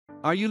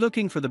Are you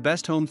looking for the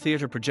best home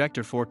theater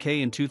projector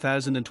 4K in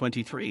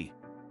 2023?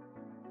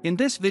 In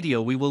this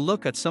video we will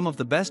look at some of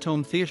the best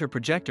home theater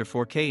projector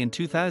 4K in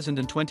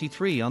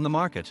 2023 on the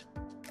market.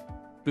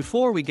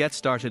 Before we get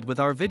started with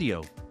our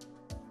video,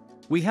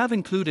 we have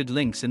included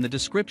links in the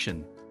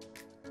description,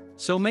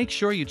 so make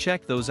sure you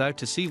check those out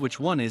to see which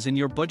one is in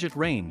your budget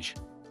range.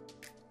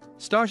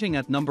 Starting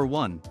at number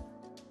 1.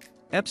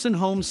 Epson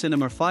Home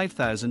Cinema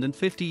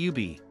 5050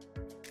 UB.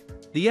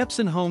 The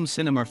Epson Home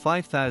Cinema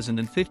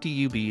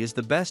 5050 UB is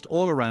the best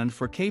all-around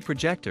 4K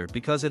projector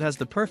because it has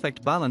the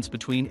perfect balance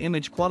between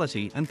image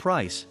quality and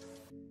price.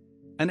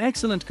 An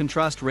excellent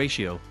contrast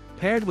ratio,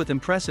 paired with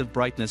impressive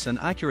brightness and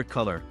accurate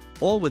color,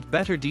 all with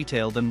better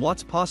detail than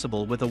what's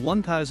possible with a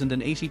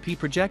 1080p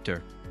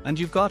projector, and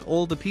you've got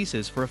all the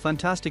pieces for a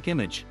fantastic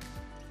image.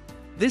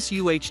 This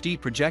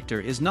UHD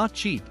projector is not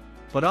cheap,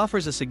 but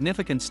offers a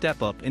significant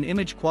step up in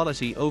image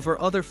quality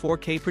over other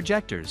 4K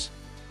projectors.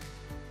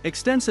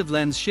 Extensive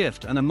lens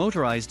shift and a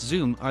motorized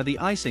zoom are the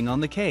icing on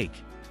the cake.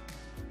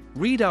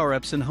 Read our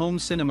Epson Home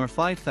Cinema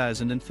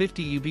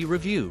 5050 UB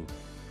review.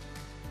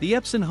 The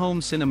Epson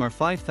Home Cinema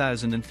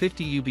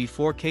 5050 UB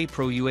 4K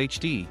Pro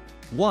UHD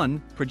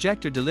 1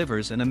 projector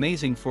delivers an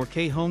amazing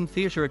 4K home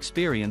theater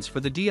experience for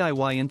the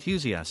DIY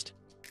enthusiast.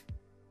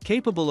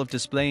 Capable of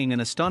displaying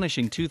an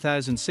astonishing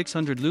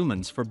 2600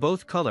 lumens for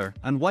both color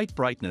and white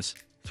brightness,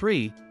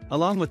 3,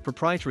 along with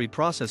proprietary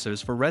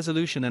processors for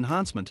resolution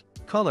enhancement,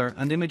 color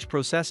and image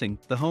processing,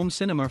 the Home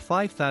Cinema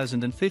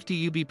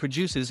 5050 UB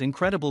produces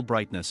incredible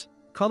brightness,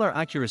 color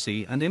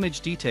accuracy and image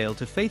detail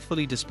to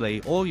faithfully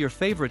display all your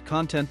favorite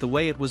content the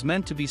way it was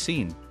meant to be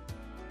seen.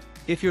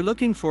 If you're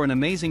looking for an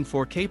amazing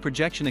 4K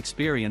projection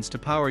experience to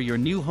power your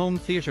new home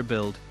theater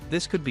build,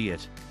 this could be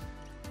it.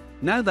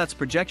 Now that's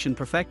projection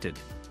perfected.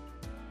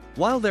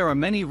 While there are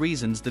many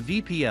reasons the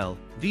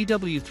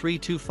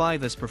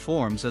VPL-VE325ES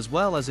performs as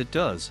well as it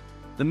does,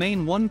 the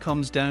main one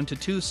comes down to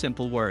two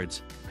simple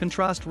words: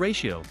 contrast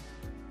ratio.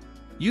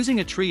 Using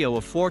a trio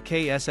of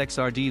 4K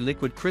SXRD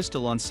liquid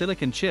crystal on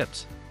silicon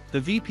chips, the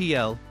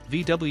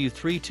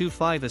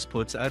VPL-VE325ES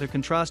puts out a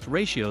contrast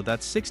ratio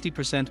that's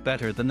 60%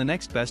 better than the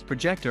next best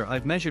projector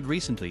I've measured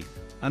recently,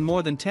 and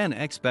more than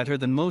 10x better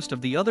than most of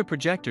the other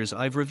projectors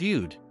I've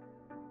reviewed.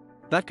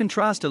 That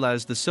contrast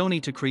allows the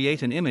Sony to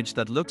create an image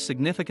that looks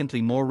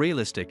significantly more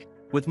realistic,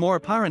 with more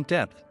apparent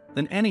depth,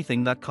 than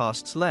anything that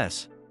costs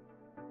less.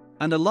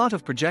 And a lot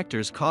of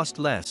projectors cost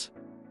less.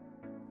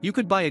 You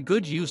could buy a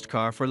good used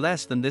car for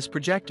less than this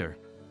projector.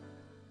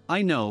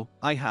 I know,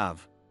 I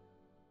have.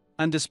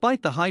 And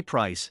despite the high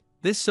price,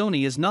 this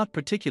Sony is not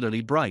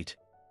particularly bright.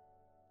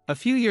 A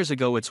few years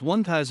ago its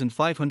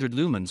 1500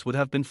 lumens would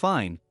have been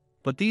fine,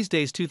 but these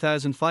days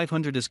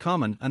 2500 is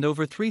common and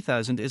over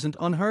 3000 isn't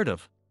unheard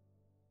of.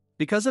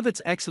 Because of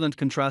its excellent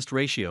contrast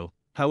ratio,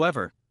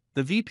 however,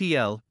 the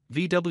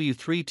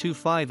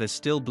VPL-VE325ES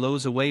still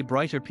blows away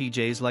brighter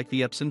PJs like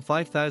the Epson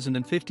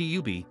 5050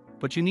 UB,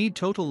 but you need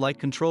total light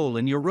control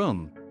in your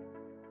room.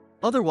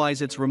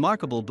 Otherwise its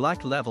remarkable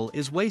black level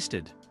is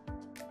wasted.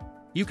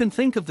 You can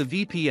think of the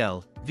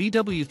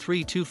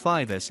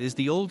VPL-VE325ES as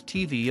the old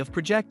TV of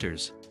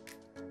projectors.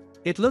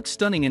 It looks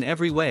stunning in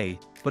every way,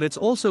 but it's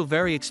also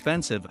very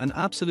expensive and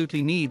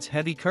absolutely needs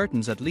heavy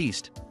curtains, at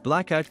least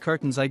blackout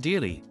curtains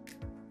ideally.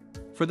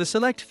 For the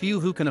select few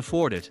who can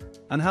afford it,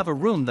 and have a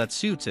room that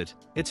suits it,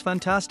 it's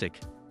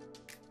fantastic.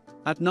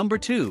 At number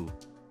 2.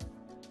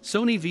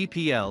 Sony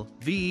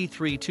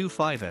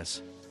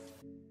VPL-VE325ES.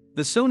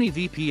 The Sony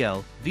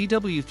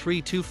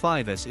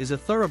VPL-VE325ES is a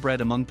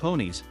thoroughbred among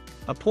ponies,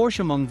 a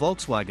Porsche among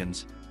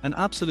Volkswagens, an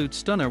absolute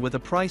stunner with a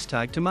price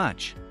tag to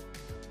match.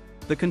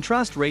 The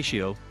contrast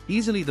ratio,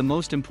 easily the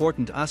most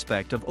important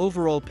aspect of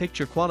overall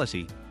picture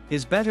quality,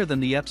 is better than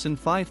the Epson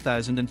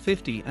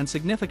 5050 and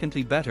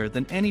significantly better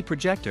than any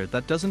projector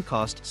that doesn't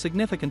cost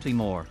significantly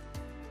more.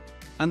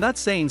 And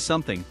that's saying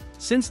something,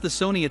 since the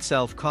Sony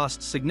itself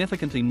costs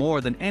significantly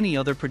more than any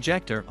other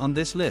projector on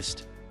this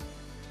list.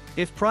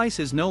 If price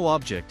is no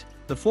object,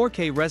 the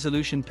 4K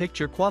resolution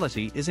picture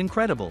quality is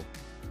incredible.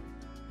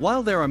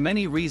 While there are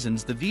many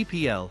reasons the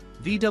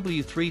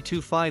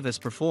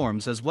VPL-VE325ES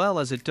performs as well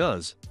as it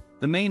does,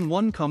 the main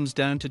one comes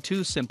down to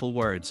two simple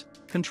words: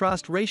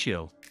 contrast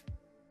ratio.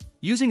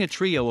 Using a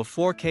trio of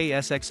 4K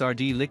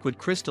SXRD liquid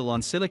crystal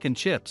on silicon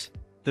chips,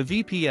 the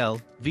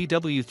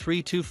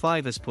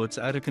VPL-VE325ES puts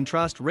out a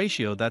contrast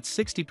ratio that's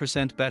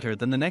 60% better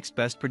than the next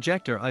best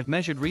projector I've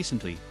measured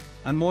recently,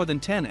 and more than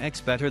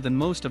 10x better than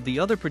most of the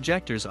other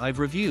projectors I've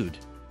reviewed.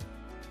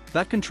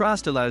 That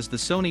contrast allows the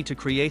Sony to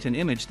create an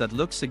image that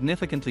looks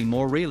significantly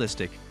more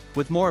realistic,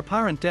 with more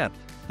apparent depth,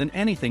 than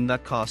anything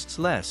that costs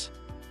less.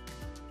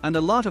 And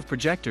a lot of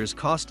projectors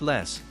cost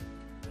less.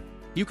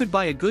 You could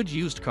buy a good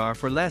used car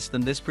for less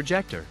than this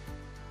projector.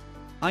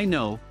 I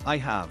know, I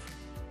have.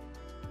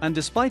 And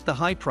despite the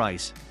high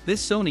price,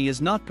 this Sony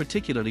is not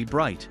particularly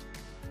bright.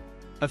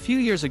 A few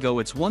years ago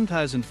its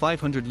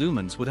 1500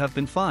 lumens would have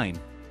been fine,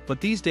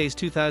 but these days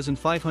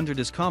 2500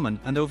 is common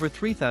and over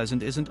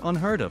 3000 isn't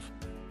unheard of.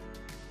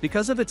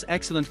 Because of its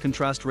excellent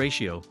contrast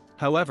ratio,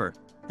 however,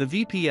 the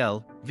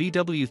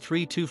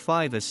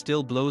VPL-VE325ES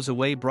still blows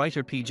away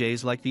brighter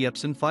PJs like the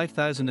Epson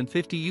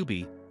 5050 UB,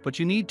 but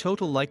you need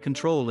total light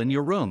control in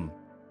your room.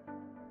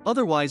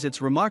 Otherwise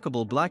its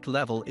remarkable black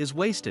level is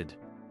wasted.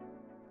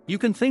 You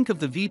can think of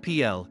the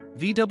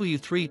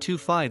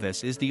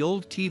VPL-VE325ES as the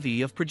old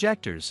TV of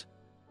projectors.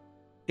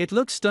 It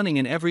looks stunning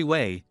in every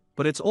way,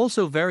 but it's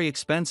also very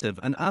expensive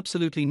and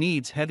absolutely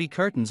needs heavy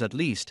curtains, at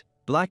least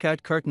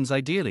blackout curtains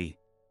ideally.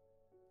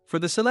 For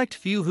the select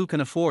few who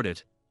can afford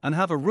it, and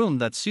have a room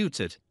that suits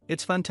it,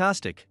 it's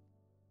fantastic.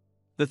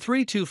 The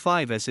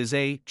 325ES is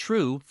a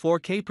true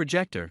 4K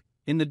projector,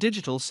 in the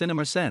digital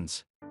cinema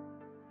sense.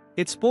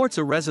 It sports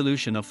a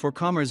resolution of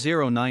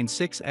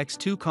 4,096 x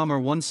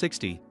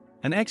 2,160,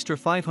 an extra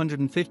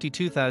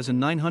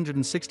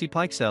 552,960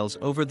 pixels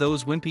over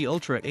those wimpy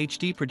Ultra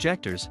HD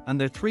projectors and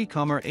their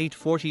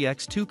 3,840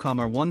 x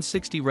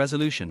 2,160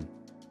 resolution.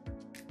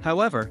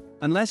 However,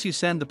 unless you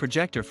send the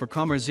projector for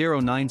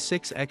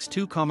 0.096 x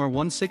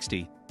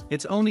 2,160,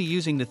 it's only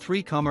using the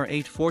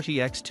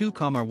 3,840 x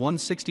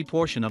 2,160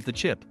 portion of the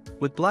chip,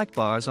 with black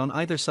bars on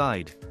either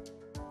side.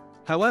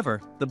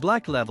 However, the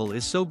black level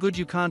is so good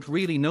you can't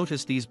really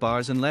notice these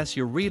bars unless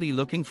you're really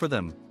looking for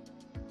them.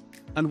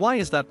 And why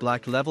is that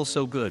black level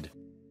so good?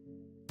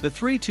 The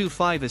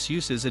 325ES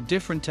uses a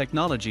different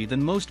technology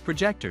than most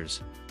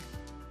projectors.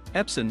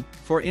 Epson,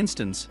 for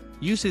instance,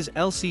 uses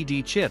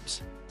LCD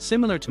chips.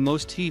 Similar to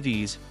most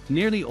TVs,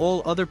 nearly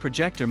all other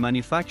projector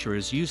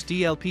manufacturers use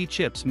DLP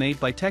chips made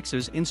by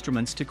Texas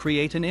Instruments to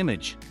create an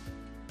image.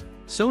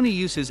 Sony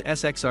uses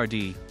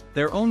SXRD,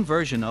 their own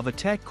version of a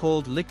tech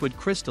called liquid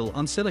crystal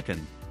on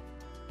silicon.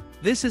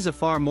 This is a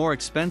far more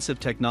expensive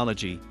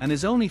technology and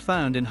is only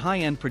found in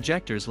high-end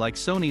projectors like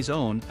Sony's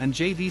own and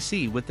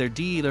JVC with their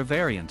DELR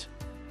variant.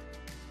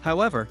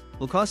 However,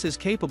 LCOS is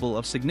capable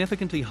of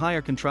significantly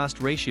higher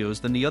contrast ratios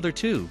than the other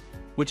two,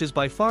 which is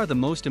by far the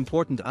most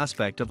important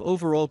aspect of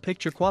overall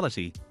picture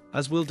quality,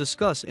 as we'll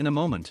discuss in a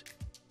moment.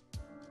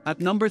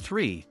 At number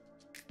 3.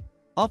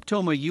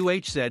 Optoma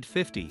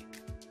UHZ50.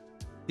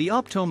 The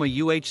Optoma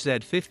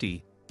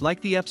UHZ50, like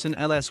the Epson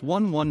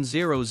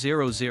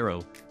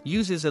LS11000,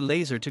 uses a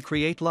laser to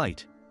create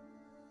light.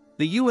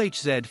 The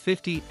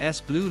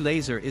UHZ50's blue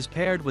laser is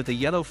paired with a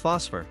yellow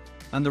phosphor,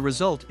 and the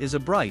result is a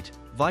bright,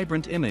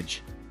 vibrant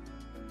image.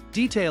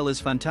 Detail is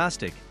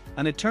fantastic,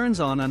 and it turns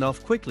on and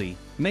off quickly,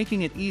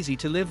 making it easy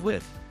to live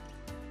with.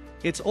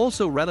 It's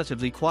also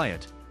relatively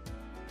quiet.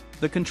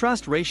 The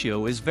contrast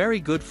ratio is very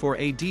good for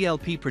a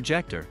DLP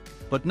projector,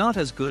 but not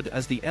as good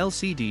as the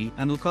LCD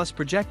and LCOS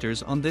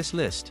projectors on this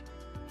list.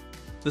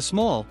 The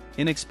small,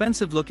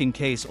 inexpensive-looking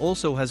case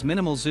also has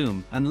minimal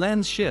zoom and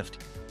lens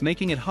shift,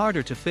 making it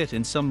harder to fit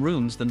in some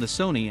rooms than the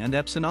Sony and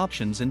Epson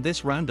options in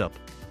this roundup.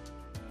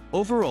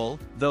 Overall,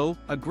 though,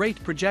 a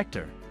great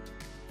projector.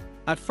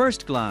 At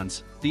first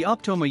glance, the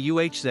Optoma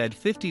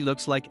UHZ50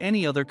 looks like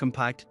any other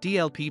compact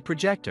DLP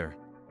projector.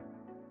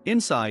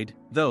 Inside,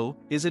 though,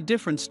 is a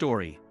different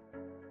story.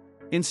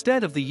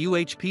 Instead of the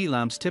UHP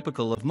lamps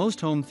typical of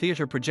most home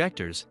theater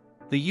projectors,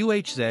 the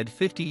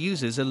UHZ50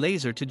 uses a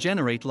laser to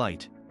generate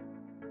light.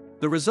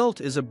 The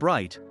result is a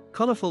bright,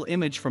 colorful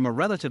image from a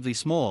relatively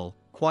small,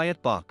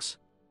 quiet box.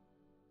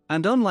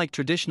 And unlike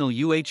traditional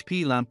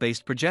UHP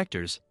lamp-based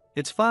projectors,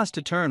 it's fast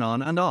to turn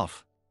on and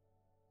off.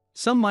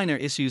 Some minor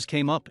issues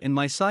came up in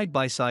my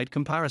side-by-side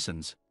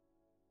comparisons.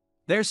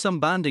 There's some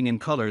banding in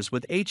colors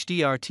with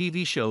HDR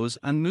TV shows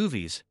and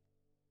movies.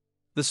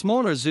 The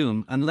smaller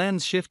zoom and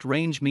lens shift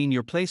range mean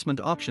your placement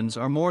options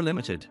are more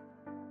limited.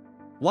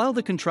 While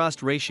the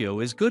contrast ratio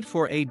is good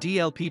for a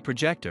DLP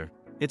projector,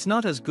 it's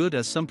not as good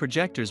as some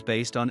projectors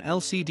based on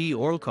LCD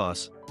or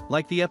LCOS,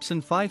 like the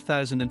Epson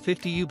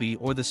 5050 UB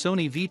or the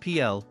Sony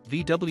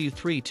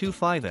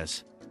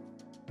VPL-VE325ES.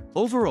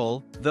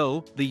 Overall,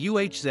 though, the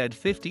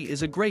UHZ50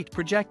 is a great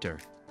projector.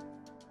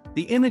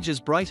 The image is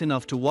bright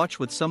enough to watch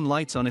with some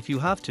lights on if you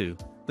have to,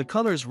 the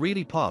colors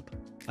really pop,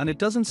 and it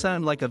doesn't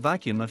sound like a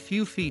vacuum a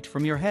few feet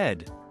from your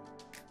head.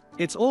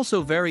 It's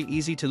also very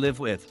easy to live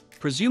with,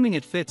 presuming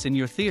it fits in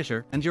your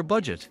theater and your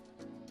budget.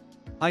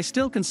 I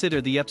still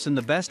consider the Epson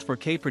the best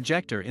 4K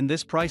projector in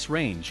this price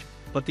range,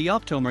 but the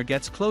Optoma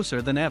gets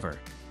closer than ever.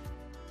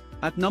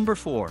 At number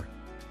 4.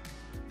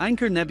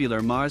 Anker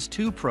Nebula Mars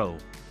 2 Pro.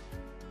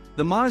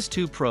 The Mars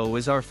 2 Pro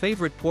is our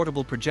favorite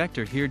portable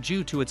projector here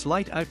due to its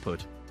light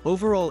output,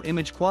 overall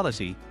image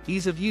quality,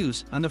 ease of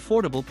use, and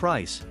affordable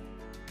price.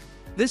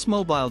 This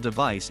mobile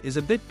device is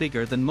a bit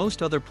bigger than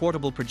most other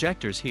portable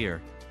projectors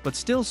here, but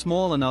still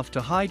small enough to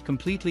hide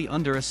completely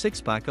under a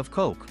six-pack of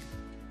Coke.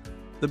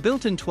 The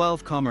built-in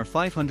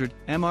 12,500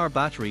 mAh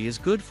battery is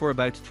good for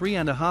about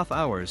 3.5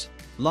 hours,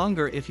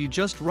 longer if you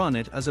just run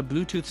it as a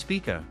Bluetooth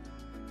speaker.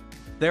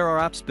 There are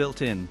apps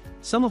built in,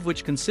 some of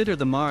which consider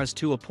the Mars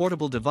 2 a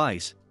portable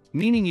device,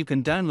 meaning you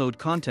can download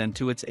content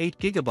to its 8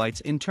 GB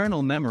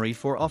internal memory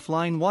for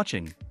offline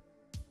watching.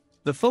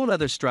 The faux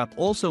leather strap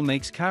also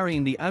makes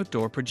carrying the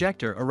outdoor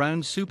projector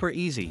around super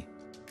easy.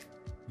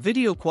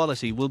 Video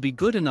quality will be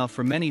good enough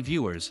for many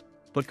viewers,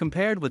 but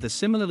compared with a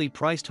similarly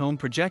priced home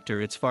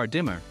projector it's far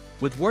dimmer,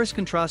 with worse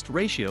contrast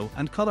ratio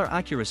and color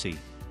accuracy.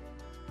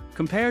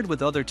 Compared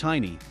with other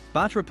tiny,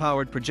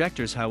 battery-powered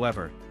projectors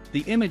however,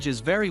 the image is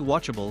very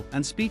watchable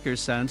and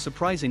speakers sound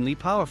surprisingly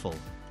powerful.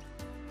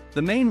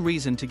 The main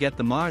reason to get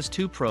the Mars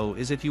 2 Pro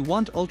is if you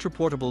want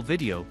ultra-portable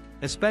video,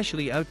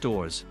 especially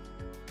outdoors.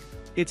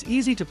 It's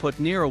easy to put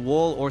near a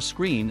wall or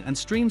screen and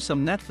stream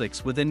some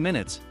Netflix within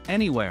minutes,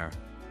 anywhere.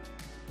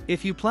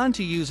 If you plan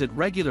to use it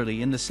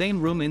regularly in the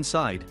same room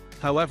inside,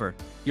 however,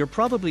 you're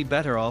probably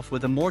better off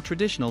with a more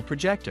traditional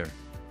projector.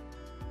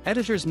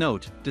 Editor's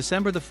note,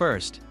 December the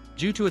 1st,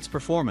 due to its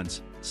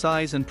performance,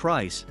 size and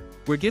price,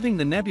 we're giving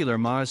the Nebula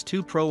Mars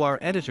 2 Pro our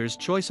Editor's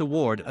Choice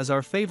Award as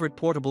our favorite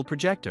portable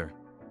projector.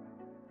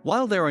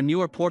 While there are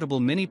newer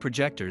portable mini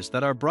projectors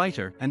that are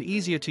brighter and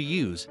easier to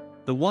use,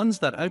 the ones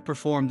that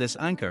outperform this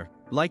Anker,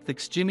 like the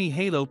XGIMI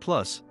Halo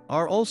Plus,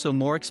 are also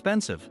more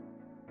expensive.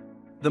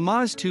 The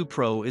Mars 2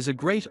 Pro is a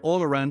great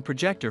all-around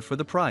projector for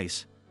the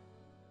price.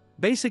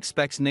 Basic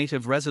specs: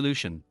 native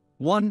resolution,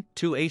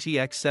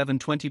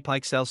 280x720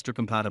 pixels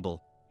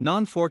compatible,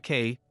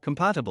 non-4K,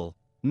 compatible,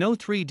 no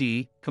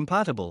 3D,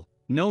 compatible,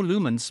 no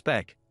Lumen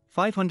spec,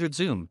 500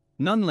 zoom,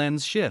 none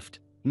lens shift,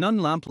 none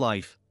lamp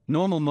life,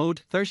 normal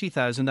mode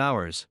 30,000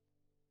 hours.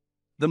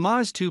 The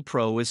Mars 2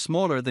 Pro is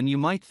smaller than you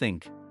might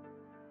think.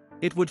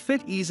 It would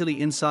fit easily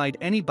inside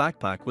any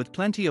backpack with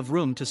plenty of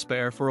room to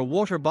spare for a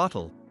water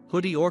bottle,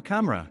 hoodie or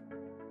camera.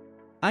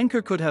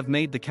 Anker could have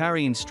made the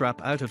carrying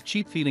strap out of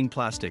cheap-feeling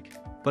plastic,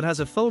 but has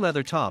a faux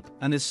leather top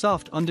and is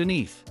soft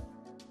underneath.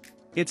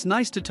 It's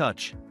nice to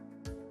touch.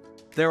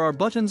 There are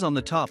buttons on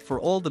the top for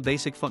all the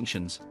basic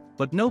functions,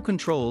 but no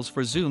controls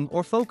for zoom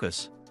or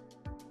focus.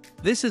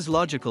 This is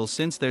logical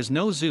since there's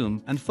no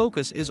zoom and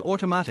focus is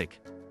automatic.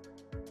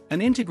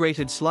 An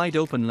integrated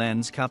slide-open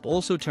lens cap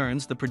also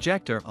turns the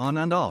projector on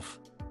and off.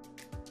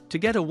 To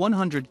get a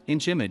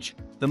 100-inch image,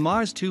 the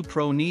Mars 2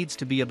 Pro needs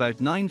to be about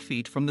 9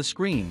 feet from the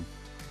screen.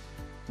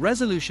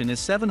 Resolution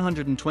is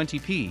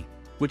 720p,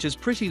 which is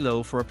pretty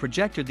low for a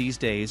projector these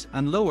days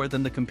and lower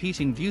than the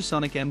competing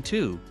ViewSonic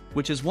M2,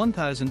 which is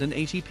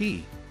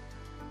 1080p.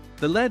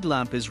 The LED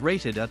lamp is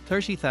rated at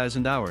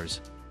 30,000 hours.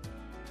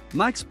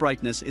 Max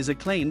brightness is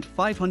acclaimed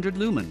 500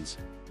 lumens.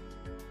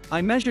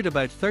 I measured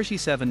about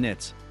 37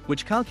 nits,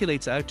 which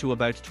calculates out to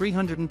about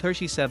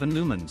 337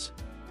 lumens.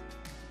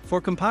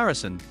 For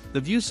comparison, the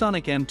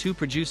ViewSonic M2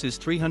 produces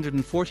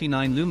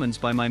 349 lumens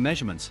by my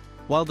measurements,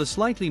 while the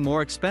slightly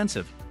more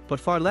expensive, but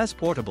far less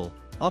portable,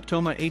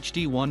 Optoma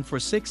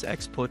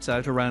HD146X puts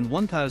out around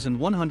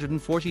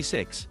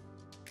 1146.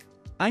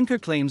 Anker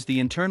claims the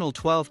internal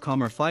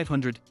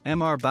 12,500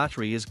 mAh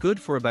battery is good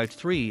for about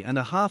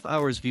 3.5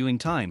 hours viewing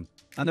time,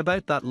 and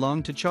about that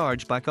long to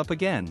charge back up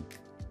again.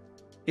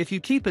 If you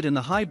keep it in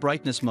the high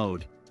brightness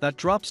mode, that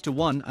drops to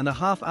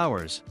 1.5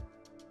 hours.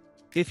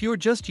 If you're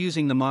just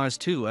using the Mars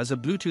 2 as a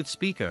Bluetooth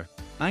speaker,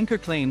 Anker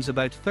claims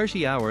about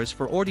 30 hours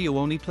for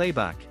audio-only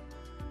playback.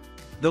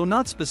 Though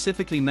not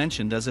specifically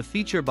mentioned as a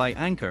feature by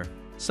Anker,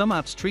 some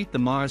apps treat the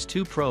Mars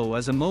 2 Pro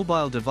as a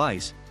mobile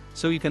device,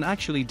 so you can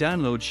actually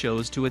download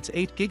shows to its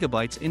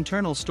 8GB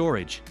internal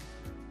storage.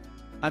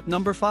 At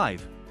number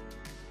 5.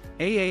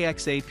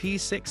 AAXA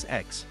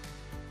P6X.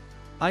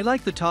 I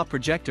like the top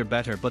projector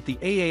better, but the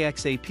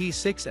AAXA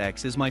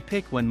P6X is my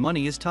pick when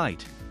money is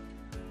tight.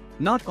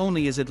 Not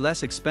only is it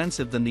less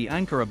expensive than the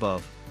Anker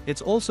above,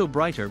 it's also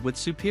brighter with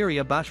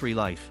superior battery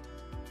life.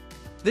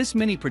 This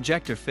mini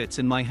projector fits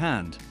in my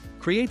hand,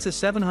 creates a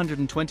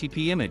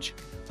 720p image,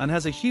 and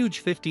has a huge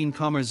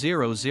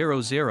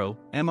 15,000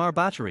 mAh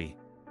battery.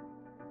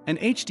 An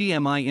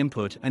HDMI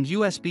input and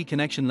USB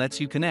connection lets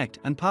you connect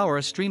and power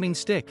a streaming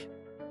stick.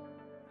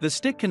 The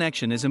stick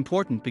connection is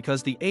important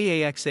because the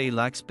AAXA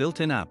lacks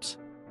built-in apps.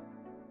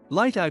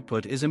 Light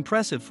output is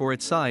impressive for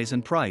its size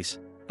and price,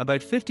 about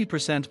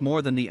 50%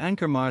 more than the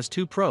Anker Mars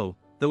 2 Pro,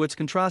 though its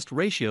contrast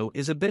ratio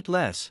is a bit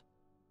less.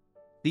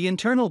 The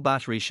internal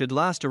battery should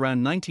last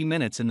around 90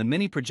 minutes in the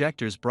mini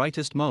projector's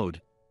brightest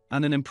mode,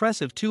 and an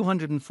impressive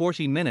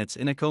 240 minutes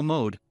in eco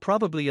mode,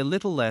 probably a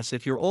little less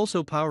if you're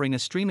also powering a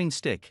streaming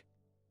stick.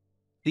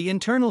 The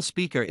internal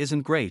speaker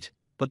isn't great,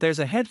 but there's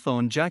a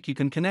headphone jack you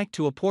can connect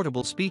to a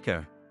portable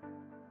speaker.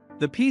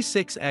 The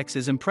P6X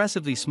is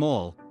impressively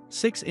small,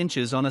 6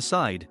 inches on a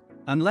side,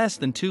 and less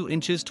than 2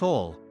 inches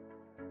tall.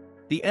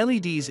 The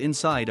LEDs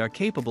inside are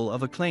capable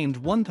of acclaimed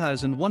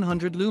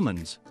 1100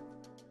 lumens.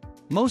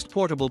 Most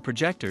portable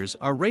projectors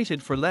are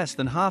rated for less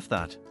than half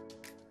that.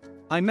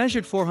 I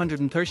measured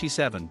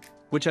 437,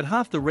 which at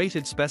half the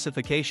rated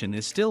specification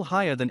is still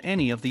higher than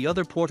any of the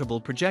other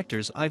portable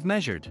projectors I've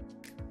measured.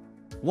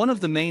 One of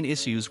the main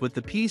issues with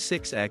the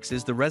P6X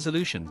is the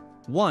resolution,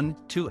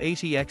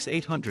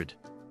 280x800.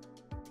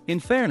 In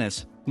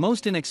fairness,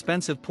 most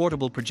inexpensive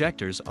portable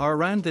projectors are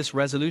around this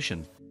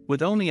resolution,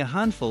 with only a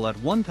handful at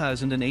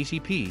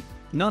 1080p,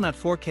 none at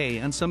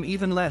 4K and some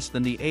even less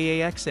than the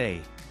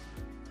AAXA.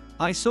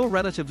 I saw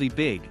relatively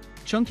big,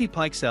 chunky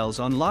pixels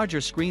on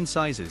larger screen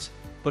sizes,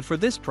 but for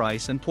this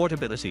price and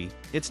portability,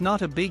 it's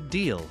not a big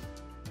deal.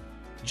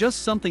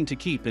 Just something to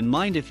keep in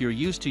mind if you're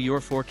used to your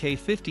 4K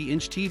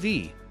 50-inch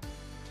TV.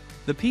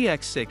 The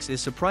PX6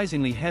 is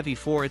surprisingly heavy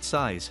for its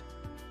size.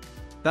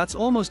 That's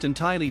almost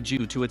entirely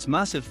due to its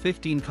massive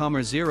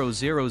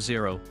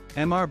 15,000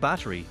 mAh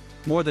battery,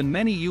 more than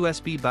many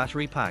USB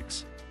battery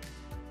packs.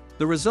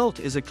 The result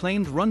is a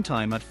claimed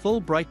runtime at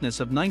full brightness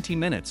of 90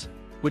 minutes,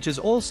 which is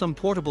all some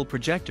portable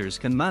projectors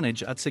can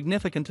manage at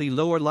significantly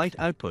lower light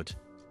output.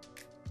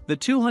 The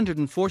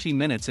 240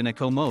 minutes in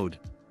eco mode,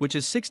 which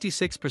is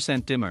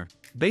 66% dimmer,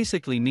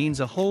 basically means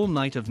a whole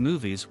night of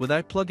movies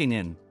without plugging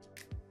in.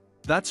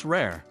 That's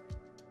rare.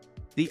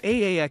 The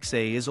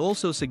AAXA is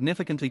also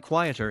significantly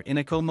quieter in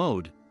eco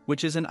mode,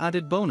 which is an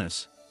added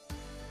bonus.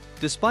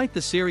 Despite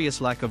the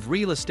serious lack of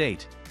real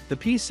estate, the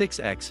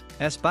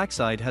P6X's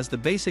backside has the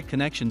basic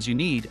connections you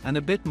need and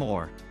a bit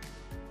more.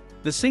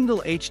 The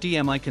single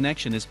HDMI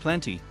connection is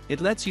plenty,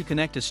 it lets you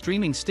connect a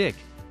streaming stick,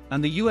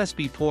 and the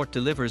USB port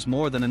delivers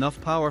more than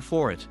enough power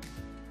for it.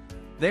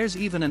 There's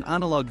even an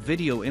analog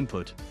video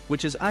input,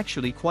 which is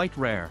actually quite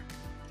rare.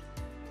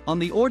 On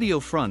the audio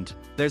front,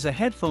 there's a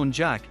headphone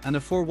jack and a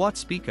 4-watt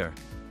speaker.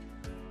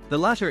 The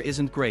latter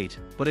isn't great,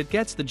 but it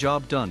gets the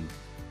job done.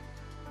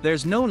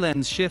 There's no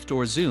lens shift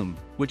or zoom,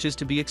 which is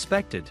to be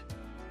expected.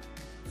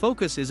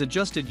 Focus is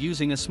adjusted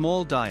using a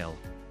small dial.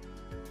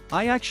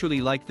 I actually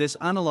like this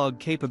analog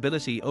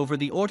capability over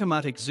the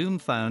automatic zoom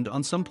found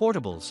on some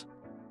portables.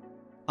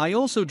 I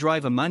also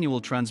drive a manual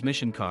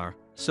transmission car,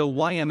 so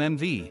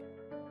YMMV.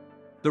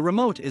 The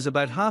remote is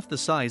about half the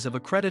size of a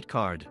credit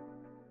card.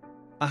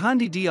 A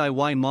handy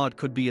DIY mod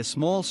could be a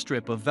small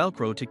strip of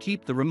Velcro to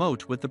keep the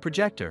remote with the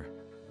projector.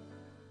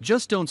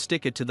 Just don't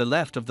stick it to the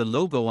left of the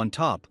logo on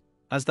top,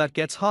 as that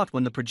gets hot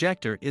when the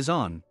projector is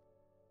on.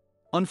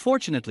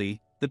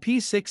 Unfortunately, the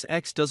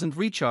P6X doesn't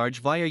recharge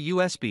via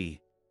USB.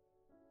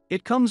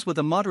 It comes with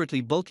a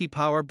moderately bulky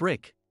power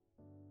brick.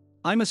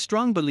 I'm a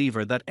strong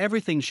believer that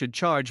everything should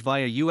charge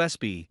via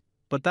USB,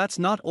 but that's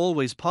not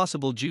always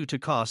possible due to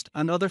cost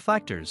and other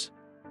factors.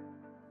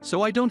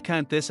 So I don't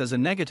count this as a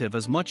negative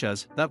as much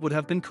as that would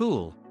have been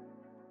cool.